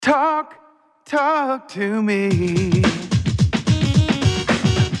Talk to me.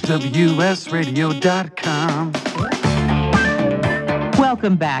 WSRadio.com.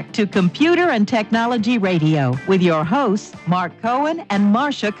 Welcome back to Computer and Technology Radio with your hosts, Mark Cohen and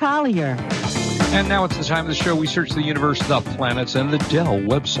Marcia Collier. And now it's the time of the show we search the universe, the planets, and the Dell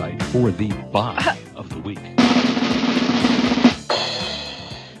website for the buy of the week.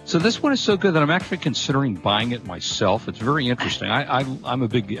 So this one is so good that I'm actually considering buying it myself. It's very interesting. I'm a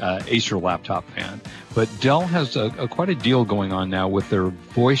big Acer laptop fan, but Dell has quite a deal going on now with their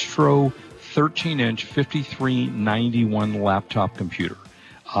Voistro 13-inch 5391 laptop computer.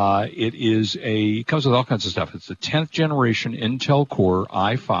 It comes with all kinds of stuff. It's a 10th generation Intel Core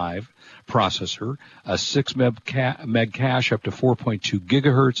i5 processor, a 6 meg cache up to 4.2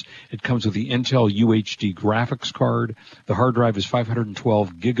 gigahertz. It comes with the Intel UHD graphics card. The hard drive is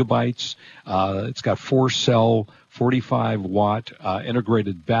 512 gigabytes. It's got 4-cell, 45-watt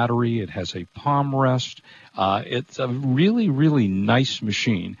integrated battery. It has a palm rest. It's a really, really nice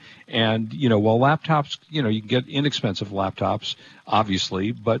machine. And, while laptops, you can get inexpensive laptops,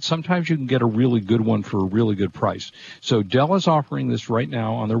 obviously, but sometimes you can get a really good one for a really good price. So Dell is offering this right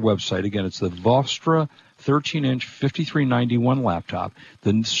now on their website. Again, it's the Vostra 13-inch 5391 laptop.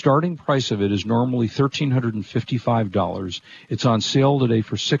 The starting price of it is normally $1,355. It's on sale today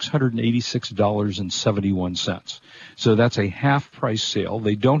for $686.71. So that's a half-price sale.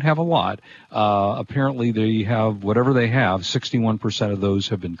 They don't have a lot. Apparently, they have whatever they have. 61% of those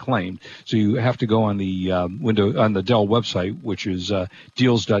have been claimed. So you have to go on the on the Dell website, which is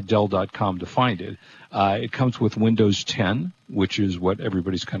deals.dell.com, to find it. It comes with Windows 10, which is what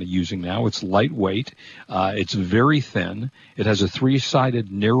everybody's kind of using now. It's lightweight. It's very thin. It has a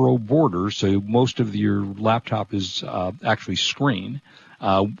 3-sided narrow border, so most of your laptop is actually screen.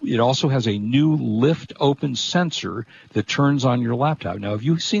 It also has a new lift-open sensor that turns on your laptop. Now, have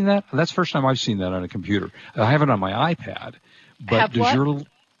you seen that? That's the first time I've seen that on a computer. I have it on my iPad. But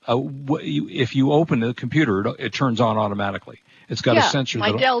if you open the computer, it turns on automatically. It's got a sensor.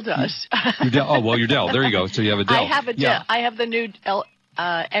 My Dell does. Your Dell. There you go. So you have a Dell. I have a Dell. I have the new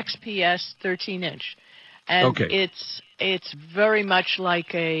XPS 13-inch, and it's very much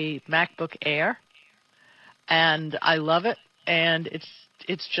like a MacBook Air, and I love it. And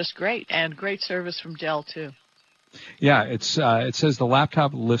it's just great, and great service from Dell too. Yeah, it says the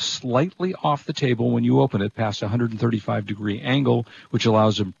laptop lifts slightly off the table when you open it past a 135-degree angle, which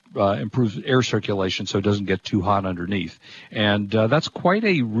allows improves air circulation so it doesn't get too hot underneath. And that's quite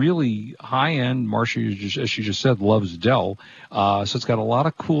a really high-end. Marcia, as she just said, loves Dell. So it's got a lot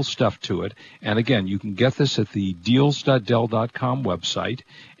of cool stuff to it. And again, you can get this at the deals.dell.com website.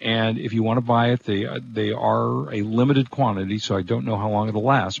 And if you want to buy it, they are a limited quantity, so I don't know how long it'll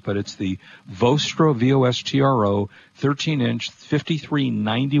last. But it's the Vostro, V-O-S-T-R-O, 13-inch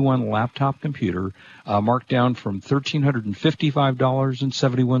 5391 laptop computer, marked down from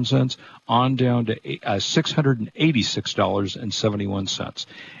 $1,355.71 on down to $686.71.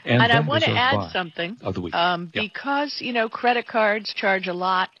 And I want to add something of the week. Because credit cards charge a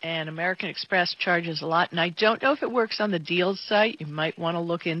lot and American Express charges a lot, and I don't know if it works on the Deals site. You might want to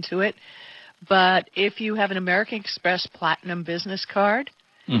look into it. But if you have an American Express Platinum business card,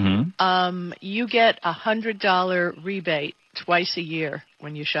 you get a $100 rebate twice a year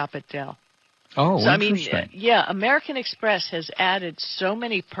when you shop at Dell. Oh, so, interesting. American Express has added so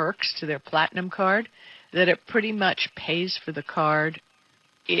many perks to their Platinum card that it pretty much pays for the card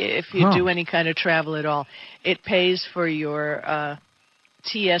if you do any kind of travel at all. It pays for your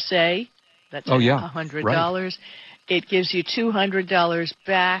TSA. That's $100. Right. It gives you $200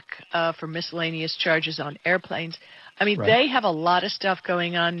 back for miscellaneous charges on airplanes. They have a lot of stuff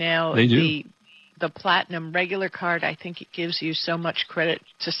going on now. They do. The Platinum regular card, I think it gives you so much credit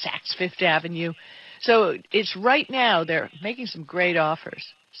to Saks Fifth Avenue. So it's right now they're making some great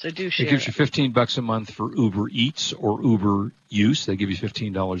offers. So do share. It gives you $15 a month for Uber Eats or Uber Use. They give you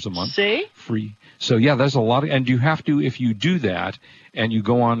 $15 a month. See? Free. So, yeah, there's a lot. And you have to, if you do that and you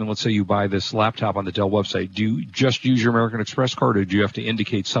go on and let's say you buy this laptop on the Dell website, do you just use your American Express card or do you have to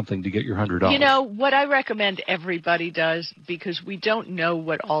indicate something to get your $100? What I recommend everybody does, because we don't know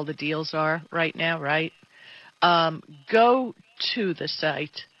what all the deals are right now, right? Go to the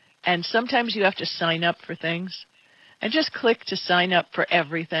site, and sometimes you have to sign up for things. And just click to sign up for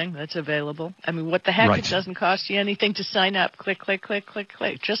everything that's available. What the heck? Right. It doesn't cost you anything to sign up. Click, click, click, click,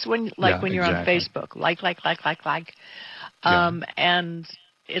 click. Just when you're on Facebook. Like. And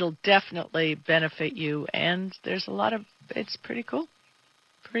it'll definitely benefit you. And there's it's pretty cool.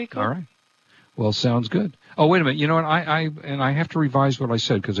 Pretty cool. All right. Well, sounds good. Oh, wait a minute. You know what? I have to revise what I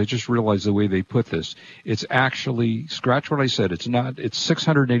said because I just realized the way they put this. It's actually, scratch what I said. It's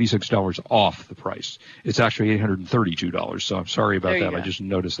 $686 off the price. It's actually $832. So I'm sorry about that. I just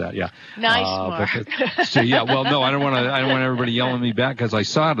noticed that. Yeah. Nice, Mark. So yeah. Well, no, I don't want everybody yelling at me back because I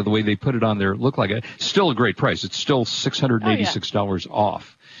saw it the way they put it on there. It looked like it. Still a great price. It's still $686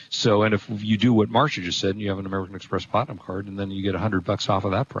 off. So, and if you do what Marcia just said, and you have an American Express Platinum card, and then you get $100 off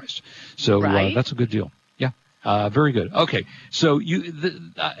of that price. So that's a good deal. Very good. Okay, so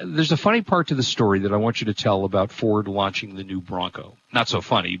there's a funny part to the story that I want you to tell about Ford launching the new Bronco. Not so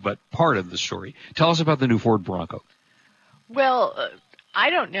funny, but part of the story. Tell us about the new Ford Bronco. Well,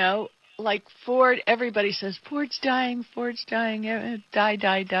 I don't know. Like Ford, everybody says, Ford's dying,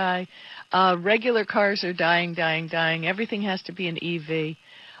 die. Regular cars are dying. Everything has to be an EV.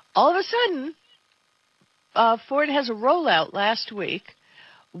 All of a sudden, Ford has a rollout last week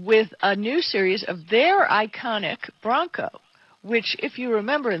with a new series of their iconic Bronco, which, if you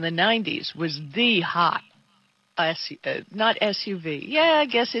remember in the 90s, was the hot, not SUV. Yeah, I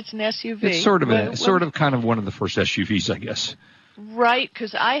guess it's an SUV. It's sort of kind of one of the first SUVs, I guess. Right,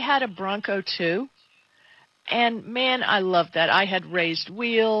 because I had a Bronco too, and man, I loved that. I had raised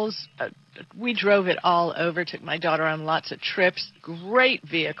wheels. We drove it all over, took my daughter on lots of trips. Great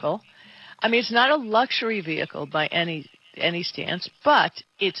vehicle. I mean, it's not a luxury vehicle by any stance, but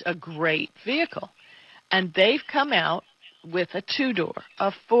it's a great vehicle. And they've come out with a 2-door,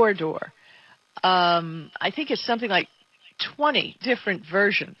 a 4-door. I think it's something like 20 different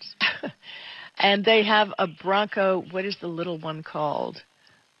versions. And they have a Bronco, what is the little one called?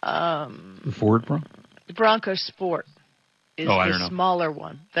 The Ford Bronco? The Bronco Sport is the smaller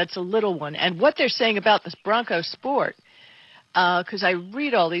one. That's a little one. And what they're saying about this Bronco Sport, because I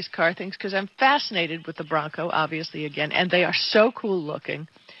read all these car things because I'm fascinated with the Bronco, obviously, again, and they are so cool looking.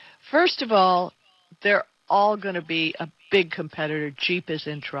 First of all, they're all going to be a big competitor. Jeep is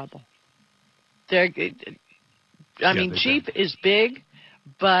in trouble. Jeep is big,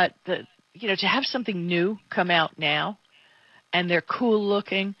 but to have something new come out now, and they're cool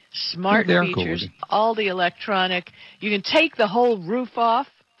looking, smart features, all the electronic. You can take the whole roof off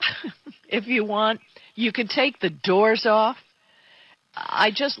if you want. You can take the doors off.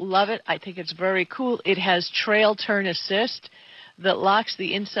 I just love it. I think it's very cool. It has trail turn assist that locks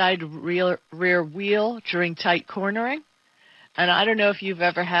the inside rear wheel during tight cornering. And I don't know if you've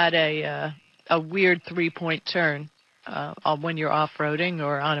ever had a weird 3-point turn when you're off-roading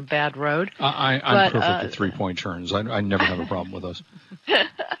or on a bad road. I'm perfect at 3-point turns. I never have a problem with those.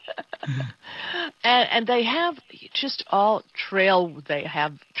 And they have just all trail. They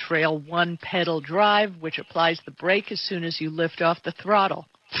have Trail 1 pedal drive, which applies the brake as soon as you lift off the throttle.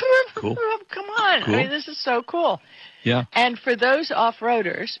 Cool. Come on. Cool. I mean, this is so cool. Yeah. And for those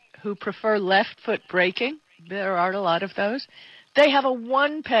off-roaders who prefer left foot braking, there aren't a lot of those, they have a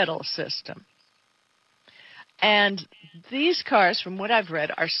 1-pedal system. And these cars, from what I've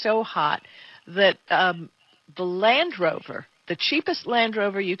read, are so hot that the Land Rover, the cheapest Land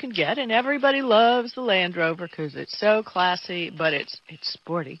Rover you can get, and everybody loves the Land Rover because it's so classy, but it's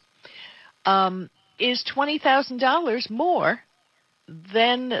sporty, is $20,000 more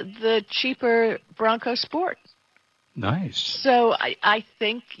than the cheaper Bronco Sport. Nice. So I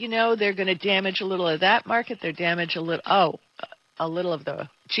think, they're going to damage a little of that market. They're damage a little of the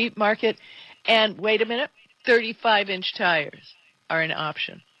Jeep market. And wait a minute, 35-inch tires are an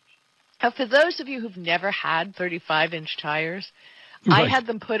option. Now, for those of you who've never had 35-inch tires, right. I had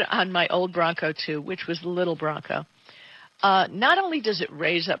them put on my old Bronco, too, which was the little Bronco. Not only does it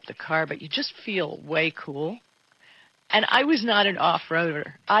raise up the car, but you just feel way cool. And I was not an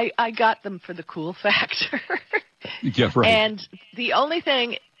off-roader. I got them for the cool factor. Yeah, right. And the only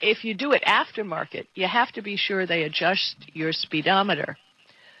thing, if you do it aftermarket, you have to be sure they adjust your speedometer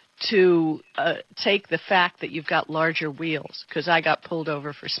to take the fact that you've got larger wheels, because I got pulled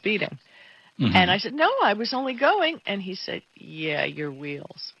over for speeding. Mm-hmm. And I said, no, I was only going. And he said, yeah, your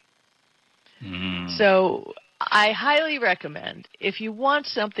wheels. Mm. So I highly recommend, if you want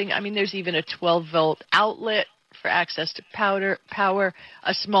something, there's even a 12-volt outlet for access to power,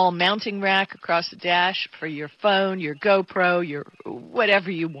 a small mounting rack across the dash for your phone, your GoPro, your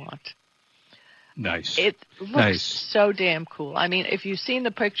whatever you want. Nice. It looks so damn cool. If you've seen the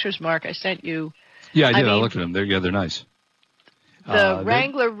pictures, Mark, I sent you. Yeah, I did. I looked at them. They're nice. The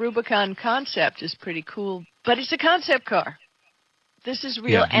Wrangler Rubicon concept is pretty cool, but it's a concept car. This is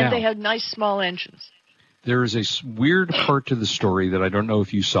real, and they have nice small engines. There is a weird part to the story that I don't know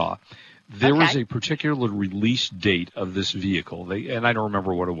if you saw. There was a particular release date of this vehicle, and I don't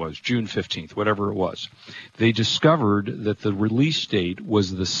remember what it was, June 15th, whatever it was. They discovered that the release date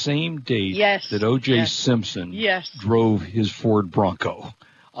was the same date that O.J. Simpson drove his Ford Bronco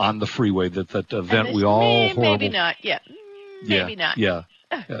on the freeway, that event we all horrible. Maybe not, maybe not. Yeah,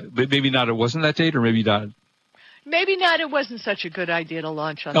 but maybe not. It wasn't that date, or maybe not. Maybe not. It wasn't such a good idea to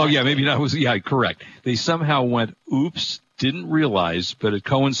launch on. Oh, yeah, maybe not. Correct. They somehow went, oops, didn't realize, but it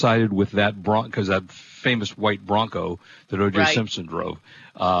coincided with that because that famous white Bronco that O.J. Simpson drove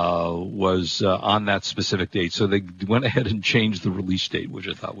was on that specific date. So they went ahead and changed the release date, which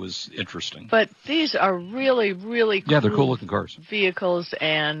I thought was interesting. But these are really, really cool. Yeah, they're cool-looking cars. Vehicles,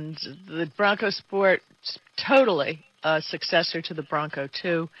 and the Bronco Sport, totally a successor to the Bronco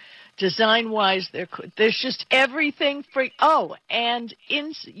 2. Design-wise, there's just everything for. Oh, and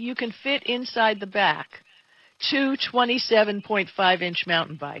you can fit inside the back 2 27.5-inch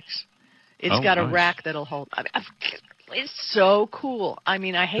mountain bikes. It's got a rack that'll hold. It's so cool. I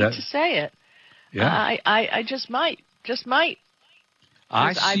mean, I hate to say it. Yeah. I just might.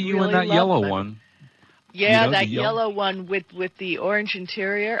 I see you in that yellow one. Yeah, that yellow one with the orange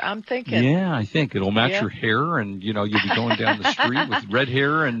interior, I'm thinking. Yeah, I think it'll match your hair, and you'll be going down the street with red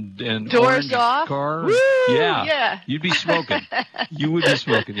hair and doors orange off. Car. Woo! Yeah, you'd be smoking. You would be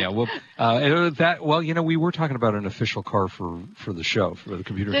smoking. Yeah. Well, we were talking about an official car for the show, for the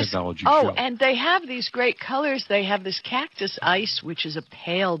computer technology show. Oh, and they have these great colors. They have this cactus ice, which is a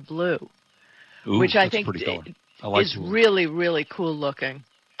pale blue, which I think is really, really cool looking.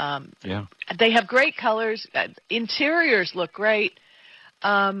 They have great colors. Interiors look great.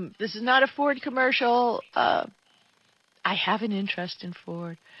 This is not a Ford commercial. I have an interest in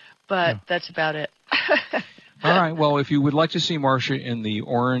Ford, but that's about it. All right. Well, if you would like to see Marcia in the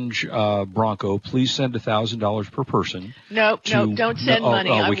orange Bronco, please send $1,000 per person. No, don't send money.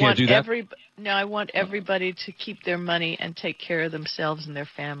 We can't do that? I want everybody to keep their money and take care of themselves and their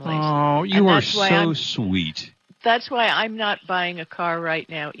families. Oh, you are so sweet. That's why I'm not buying a car right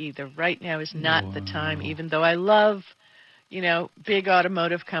now either. Right now is not the time, even though I love, big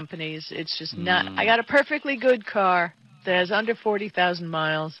automotive companies. It's just not. I got a perfectly good car that has under 40,000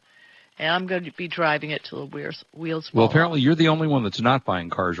 miles, and I'm going to be driving it till the wheels fall. Well, apparently you're the only one that's not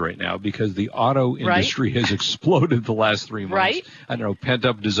buying cars right now, because the auto industry has exploded the last 3 months. Right? I don't know,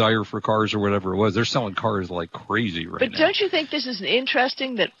 pent-up desire for cars or whatever it was. They're selling cars like crazy right now. But don't you think this is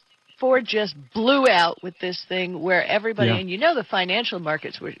interesting that Ford just blew out with this thing where everybody, and the financial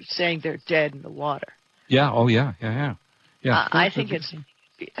markets were saying they're dead in the water. Yeah, I think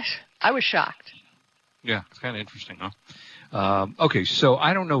I was shocked. Yeah, it's kind of interesting, huh? Okay, so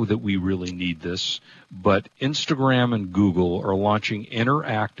I don't know that we really need this, but Instagram and Google are launching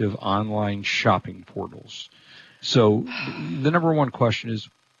interactive online shopping portals. So the number one question is,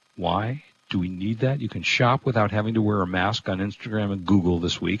 why? Do we need that? You can shop without having to wear a mask on Instagram and Google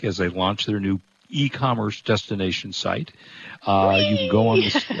this week as they launch their new e-commerce destination site. You can go on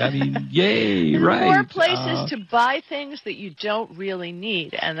yay, right. More places to buy things that you don't really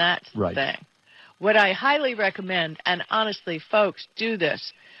need, and that's the thing. What I highly recommend, and honestly, folks, do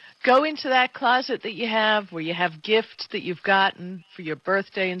this. Go into that closet that you have where you have gifts that you've gotten for your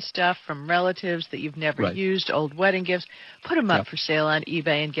birthday and stuff from relatives that you've never used, old wedding gifts. Put them up for sale on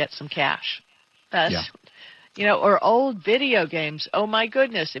eBay and get some cash. Or old video games. Oh, my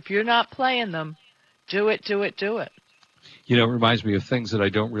goodness. If you're not playing them, do it. It reminds me of things that I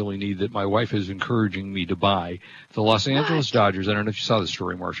don't really need that my wife is encouraging me to buy. The Los Angeles Dodgers, I don't know if you saw the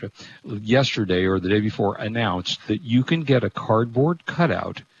story, Marcia, yesterday or the day before, announced that you can get a cardboard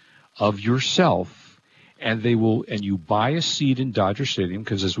cutout of yourself, and you buy a seat in Dodger Stadium,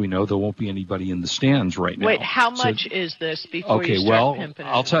 because as we know, there won't be anybody in the stands right now. Wait, how much is this before you start pimping it?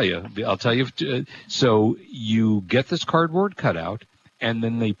 I'll tell you. So you get this cardboard cutout, and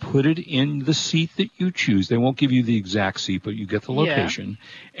then they put it in the seat that you choose. They won't give you the exact seat, but you get the location,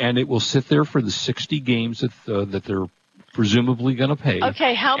 and it will sit there for the 60 games that they're presumably going to pay.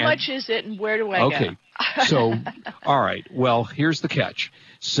 Okay, how much is it, and where do I go? So, all right. Well, here's the catch.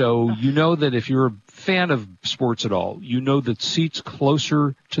 So that if you're a fan of sports at all, that seats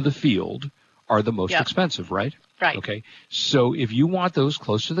closer to the field are the most expensive, right? Right. Okay. So if you want those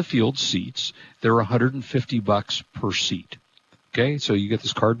close to the field seats, they're $150 per seat. Okay. So you get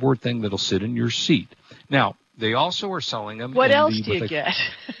this cardboard thing that'll sit in your seat. Now, they also are selling them. What else do you get?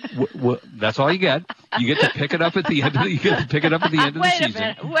 That's all you get. You get to pick it up at the end. Of the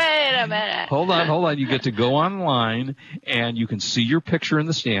season. Wait a minute. Hold on. You get to go online, and you can see your picture in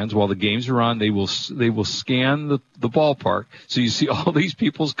the stands while the games are on. They will scan the ballpark, so you see all these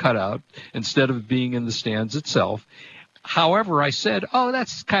people's cutout instead of being in the stands itself. However, I said, oh,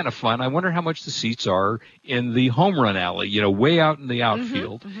 that's kind of fun. I wonder how much the seats are in the home run alley, way out in the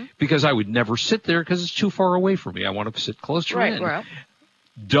outfield, because I would never sit there because it's too far away from me. I want to sit closer in. Right.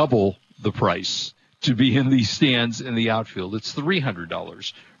 Double the price to be in these stands in the outfield. It's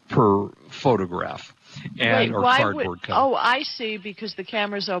 $300 per photograph. And or cardboard cover. Oh, I see, because the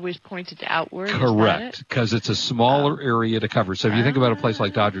camera's always pointed outward. Correct, because it's a smaller area to cover. So if you think about a place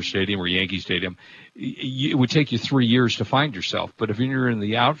like Dodger Stadium or Yankee Stadium, it would take you 3 years to find yourself. But if you're in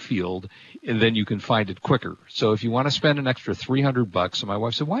the outfield, then you can find it quicker. So if you want to spend an extra $300, and my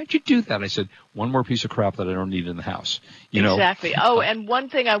wife said, "Why'd you do that?" I said, "One more piece of crap that I don't need in the house." Exactly. Oh, and one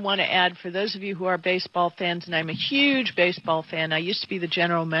thing I want to add for those of you who are baseball fans, and I'm a huge baseball fan. I used to be the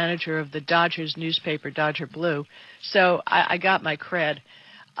general manager of the Dodgers newspaper, Dodger Blue, so I got my cred.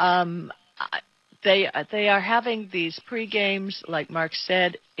 They are having these pre-games, like Mark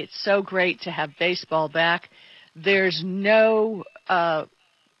said. It's so great to have baseball back. There's no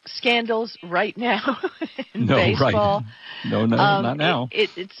scandals right now in baseball. Right. No, not now.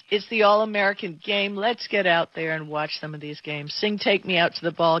 It's the all-American game. Let's get out there and watch some of these games. Take me out to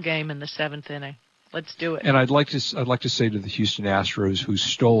the ball game in the 7th inning. Let's do it. And I'd like to say to the Houston Astros, who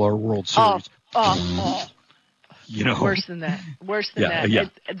stole our World Series. Worse than that. Yeah.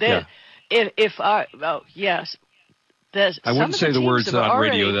 Yes. I wouldn't say the words on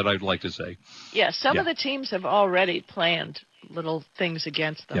radio that I'd like to say. Yeah, some of the teams have already planned little things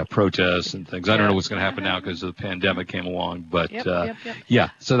against them. Yeah, protests and things. I don't know what's going to happen now because the pandemic came along. But,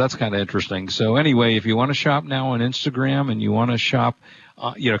 so that's kind of interesting. So anyway, if you want to shop now on Instagram and you want to shop,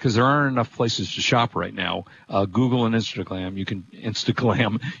 because there aren't enough places to shop right now, Google and Instagram, you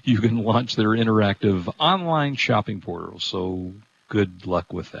can launch their interactive online shopping portal. So good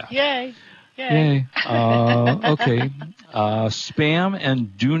luck with that. Yay. Okay. Spam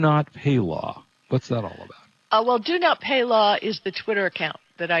and do not pay law. What's that all about? Well, Do Not Pay Law is the Twitter account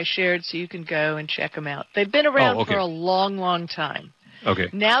that I shared, so you can go and check them out. They've been around for a long, long time. Okay.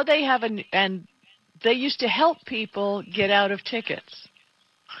 Now they have and they used to help people get out of tickets.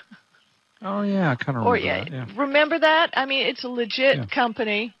 Oh, yeah, I kind of remember that. Yeah. Remember that? I mean, it's a legit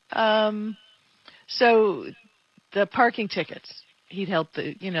company. So the parking tickets, he'd help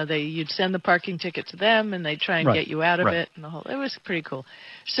you'd send the parking ticket to them, and they'd try and get you out of it, and it was pretty cool.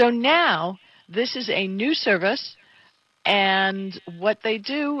 So now this is a new service, and what they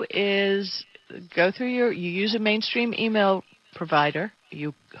do is you use a mainstream email provider,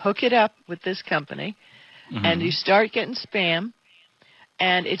 you hook it up with this company, and you start getting spam,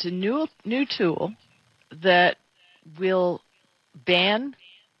 and it's a new tool that will ban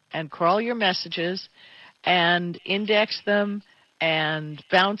and crawl your messages and index them and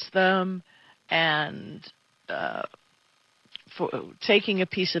bounce them, and for taking a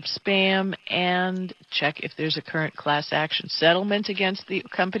piece of spam and check if there's a current class action settlement against the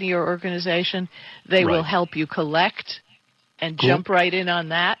company or organization. They will help you collect and jump right in on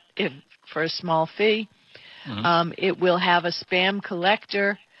that for a small fee. It will have a spam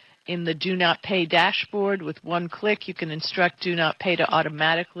collector in the Do Not Pay dashboard. With one click, you can instruct Do Not Pay to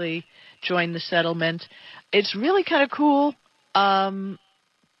automatically join the settlement. It's really kind of cool.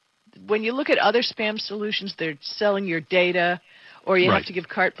 When you look at other spam solutions, they're selling your data, or you have to give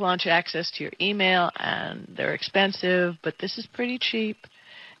carte blanche access to your email, and they're expensive, but this is pretty cheap.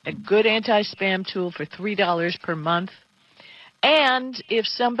 A good anti-spam tool for $3 per month. And if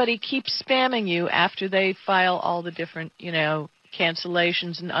somebody keeps spamming you after they file all the different,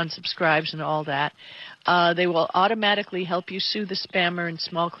 cancellations and unsubscribes and all that, they will automatically help you sue the spammer in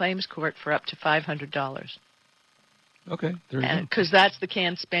small claims court for up to $500. Okay, there you go. Because that's the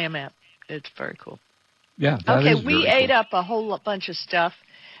Can Spam app. It's very cool. Yeah, that is we very ate cool. up a whole bunch of stuff.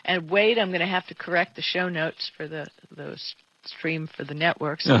 And Wade, I'm going to have to correct the show notes for the stream for the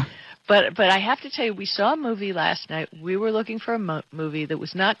networks. But I have to tell you, we saw a movie last night. We were looking for a movie that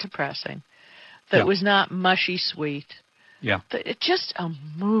was not depressing, that was not mushy sweet. Yeah. It's just a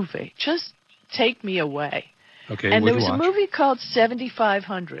movie. Just take me away. Okay, and there was a movie called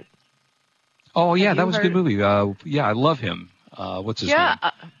 7500. Oh, yeah, that was a good movie. I love him. What's his name?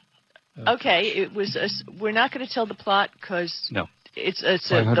 Okay, it was. We're not going to tell the plot because the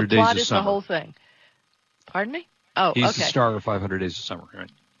 500 Days plot of is Summer. the whole thing. Pardon me? Oh, He's the star of 500 Days of Summer,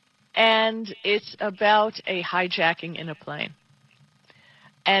 right? And it's about a hijacking in a plane.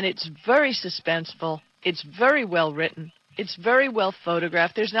 And it's very suspenseful. It's very well written. It's very well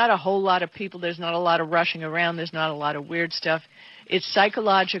photographed. There's not a whole lot of people. There's not a lot of rushing around. There's not a lot of weird stuff. It's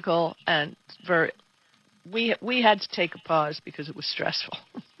psychological, and we had to take a pause because it was stressful.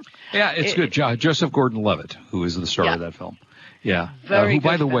 Yeah, it's good. Joseph Gordon-Levitt, who is the star of that film. Yeah, Very who,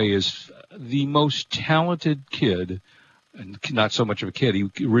 by good the film. way, is the most talented kid and not so much of a kid. He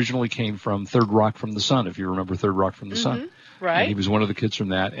originally came from Third Rock from the Sun, if you remember Third Rock from the Sun. Right. And he was one of the kids from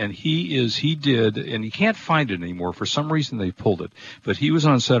that. And he did, and you can't find it anymore. For some reason, they pulled it. But he was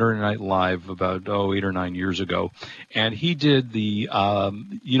on Saturday Night Live about, 8 or 9 years ago. And he did the,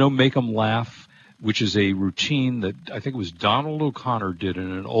 Make 'em Laugh, which is a routine that I think it was Donald O'Connor did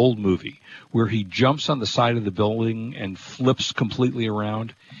in an old movie, where he jumps on the side of the building and flips completely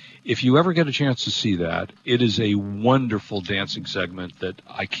around. If you ever get a chance to see that, it is a wonderful dancing segment that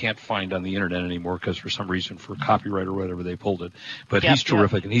I can't find on the internet anymore because for some reason, for copyright or whatever, they pulled it. But he's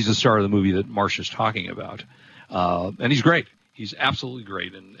terrific, and he's the star of the movie that Marcia's talking about. And he's great. He's absolutely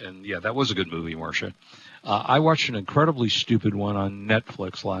great. And yeah, that was a good movie, Marcia. I watched an incredibly stupid one on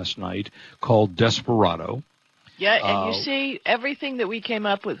Netflix last night called Desperado. Yeah, and you see everything that we came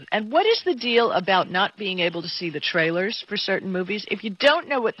up with. And what is the deal about not being able to see the trailers for certain movies? If you don't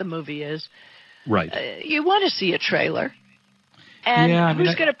know what the movie is, right, you want to see a trailer. And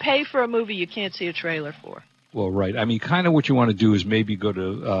who's going to pay for a movie you can't see a trailer for? Well, right. I mean, kind of what you want to do is maybe go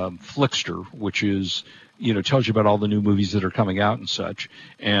to Flickster, which is, tells you about all the new movies that are coming out and such.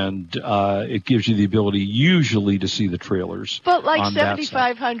 And it gives you the ability usually to see the trailers. But like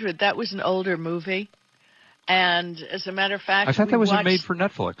 7500, that was an older movie. And as a matter of fact, I thought that wasn't made for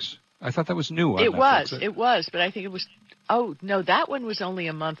Netflix. I thought that was new on Netflix. It was, but I think it was. Oh no, that one was only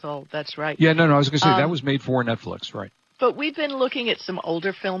a month old. That's right. Yeah, no, I was going to say that was made for Netflix, right? But we've been looking at some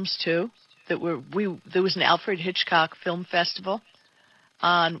older films too. There was an Alfred Hitchcock Film Festival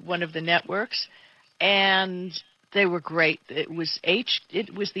on one of the networks, and they were great. It was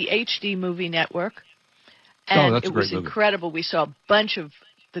the HD Movie Network, and it was incredible. We saw a bunch of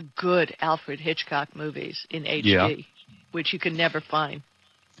the good Alfred Hitchcock movies in HD, which you can never find.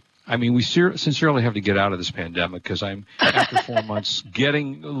 I mean, we sincerely have to get out of this pandemic because I'm, after 4 months,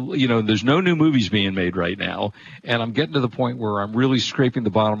 getting, there's no new movies being made right now. And I'm getting to the point where I'm really scraping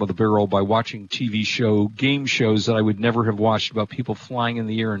the bottom of the barrel by watching game shows that I would never have watched about people flying in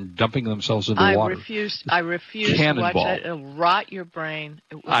the air and dumping themselves into water. I refuse to watch that. It'll rot your brain.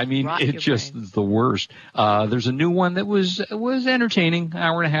 It just is the worst. There's a new one that was entertaining,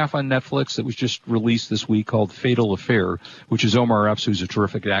 hour and a half on Netflix that was just released this week called Fatal Affair, which is Omar Epps, who's a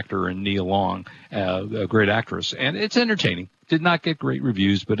terrific actor, and Nia Long, a great actress. And it's entertaining. Did not get great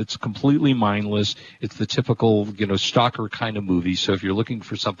reviews, but it's completely mindless. It's the typical, stalker kind of movie. So if you're looking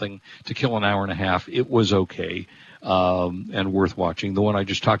for something to kill an hour and a half, it was okay. And worth watching. The one I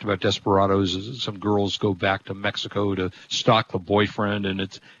just talked about, Desperados, is some girls go back to Mexico to stalk the boyfriend, and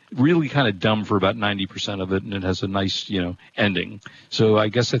it's really kind of dumb for about 90% of it, and it has a nice, ending. So I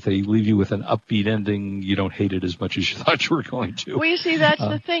guess if they leave you with an upbeat ending, you don't hate it as much as you thought you were going to. Well, you see, that's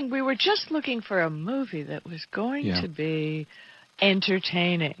the thing. We were just looking for a movie that was going to be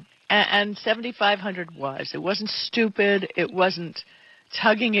entertaining. And 7500 was. It wasn't stupid. It wasn't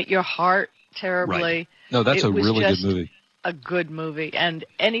tugging at your heart terribly. Right. No, that's a really good movie. A good movie. And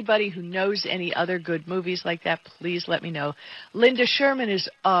anybody who knows any other good movies like that, please let me know. Linda Sherman is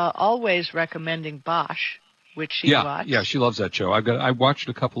always recommending Bosch, which she watched. Yeah, she loves that show. I watched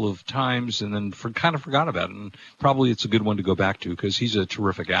a couple of times and then kind of forgot about it. And probably it's a good one to go back to because he's a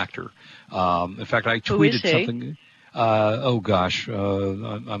terrific actor. In fact, I tweeted something.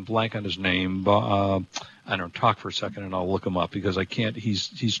 I'm blank on his name. I don't talk for a second and I'll look him up because I can't.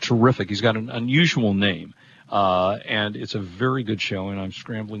 He's terrific. He's got an unusual name. And it's a very good show, and I'm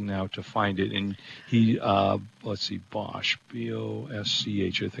scrambling now to find it. And he, let's see, Bosch,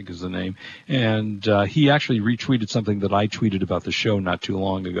 B-O-S-C-H, I think is the name. And he actually retweeted something that I tweeted about the show not too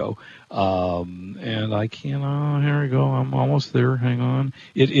long ago. And I can't, here we go, I'm almost there, hang on.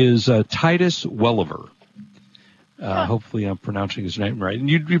 It is Titus Welliver. Hopefully I'm pronouncing his name right. And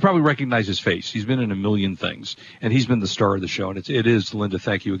you probably recognize his face. He's been in a million things, and he's been the star of the show. And it is, Linda,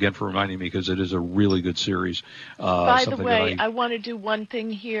 thank you again for reminding me because it is a really good series. By the way, I want to do one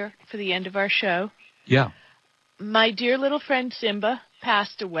thing here for the end of our show. Yeah. My dear little friend Simba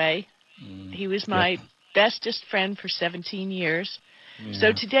passed away. He was my bestest friend for 17 years. Yeah.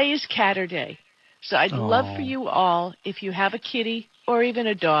 So today is Catter Day. So I'd love for you all, if you have a kitty or even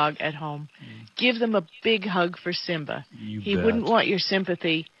a dog at home, give them a big hug for Simba. He wouldn't want your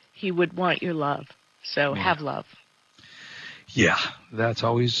sympathy. He would want your love. So have love. Yeah, that's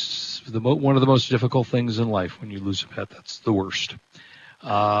always one of the most difficult things in life when you lose a pet. That's the worst.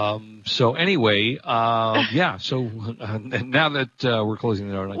 So anyway, So now that we're closing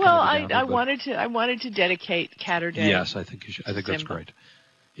the door, I wanted to dedicate Catter Day. Yes, I think you should. I think that's great.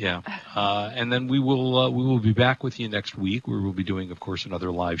 Yeah, and then we will be back with you next week. We will be doing, of course,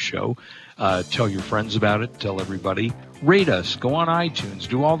 another live show. Tell your friends about it. Tell everybody. Rate us. Go on iTunes.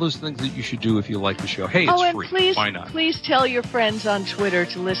 Do all those things that you should do if you like the show. Hey, it's free. Please, why not? Please tell your friends on Twitter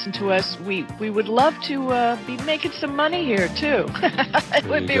to listen to us. We would love to be making some money here too. It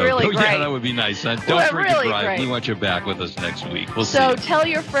would be really great. Yeah, that would be nice. Don't drink and drive. Great. We want you back with us next week. We'll see. So tell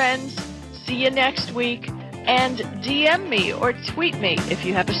your friends. See you next week. And DM me or tweet me if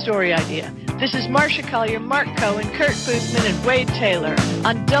you have a story idea. This is Marcia Collier, Mark Cohen, Kurt Boothman, and Wade Taylor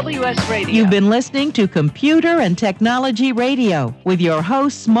on WS Radio. You've been listening to Computer and Technology Radio with your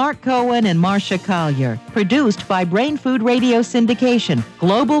hosts Mark Cohen and Marcia Collier. Produced by Brain Food Radio Syndication,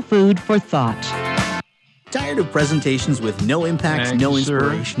 global food for thought. Tired of presentations with no impact, no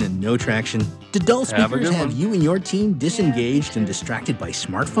inspiration, and no traction? Do dull speakers have you and your team disengaged and distracted by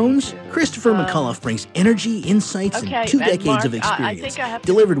smartphones? Christopher McAuliffe brings energy, insights, and 2 decades of experience,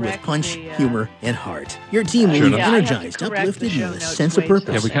 delivered with punch, humor, and heart. Your team will be energized, uplifted, and with a sense of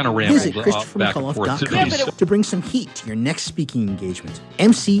purpose. Yeah, we kind of rambled Visit ChristopherMcAuliffe.com to bring some heat to your next speaking engagement.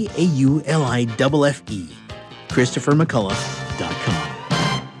 McAuliffe. ChristopherMcAuliffe.com.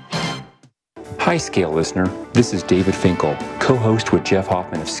 Hi, Scale listener. This is David Finkel, co-host with Jeff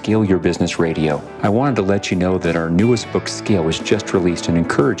Hoffman of Scale Your Business Radio. I wanted to let you know that our newest book, Scale, was just released and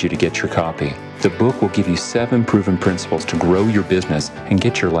encourage you to get your copy. The book will give you 7 proven principles to grow your business and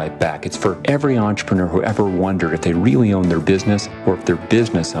get your life back. It's for every entrepreneur who ever wondered if they really own their business or if their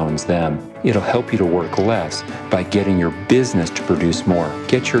business owns them. It'll help you to work less by getting your business to produce more.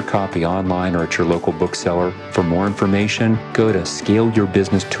 Get your copy online or at your local bookseller. For more information, go to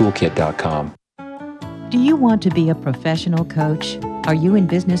scaleyourbusinesstoolkit.com. Do you want to be a professional coach? Are you in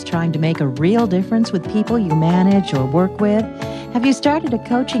business trying to make a real difference with people you manage or work with? Have you started a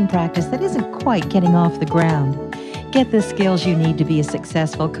coaching practice that isn't quite getting off the ground? Get the skills you need to be a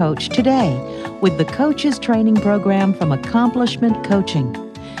successful coach today with the Coaches Training Program from Accomplishment Coaching.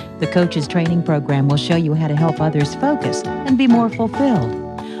 The Coaches Training Program will show you how to help others focus and be more fulfilled.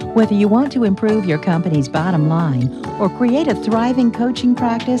 Whether you want to improve your company's bottom line or create a thriving coaching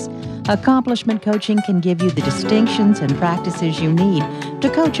practice, Accomplishment Coaching can give you the distinctions and practices you need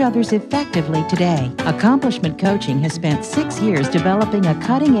to coach others effectively today. Accomplishment Coaching has spent 6 years developing a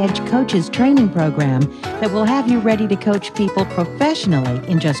cutting-edge coaches training program that will have you ready to coach people professionally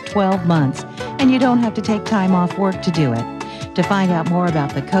in just 12 months, and you don't have to take time off work to do it. To find out more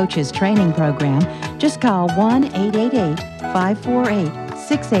about the Coaches Training Program, just call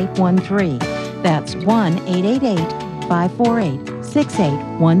 1-888-548-6813. That's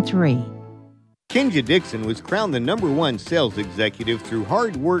 1-888-548-6813. Kenja Dixon was crowned the #1 sales executive through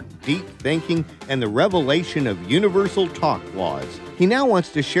hard work, deep thinking, and the revelation of universal talk laws. He now wants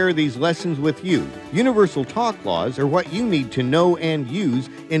to share these lessons with you. Universal talk laws are what you need to know and use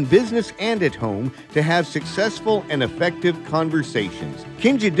in business and at home to have successful and effective conversations.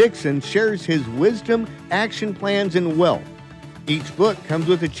 Kenja Dixon shares his wisdom, action plans, and wealth. Each book comes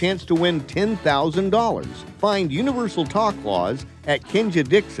with a chance to win $10,000. Find Universal Talk Laws at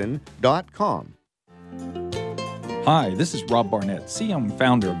KenjaDixon.com. Hi, this is Rob Barnett, CEO and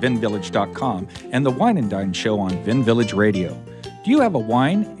founder of VinVillage.com and the Wine and Dine Show on Vin Village Radio. Do you have a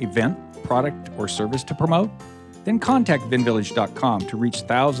wine, event, product, or service to promote? Then contact VinVillage.com to reach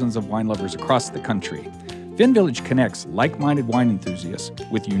thousands of wine lovers across the country. VinVillage connects like-minded wine enthusiasts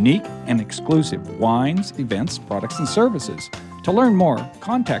with unique and exclusive wines, events, products, and services. To learn more,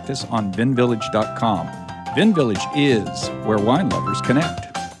 contact us on VinVillage.com. VinVillage is where wine lovers connect.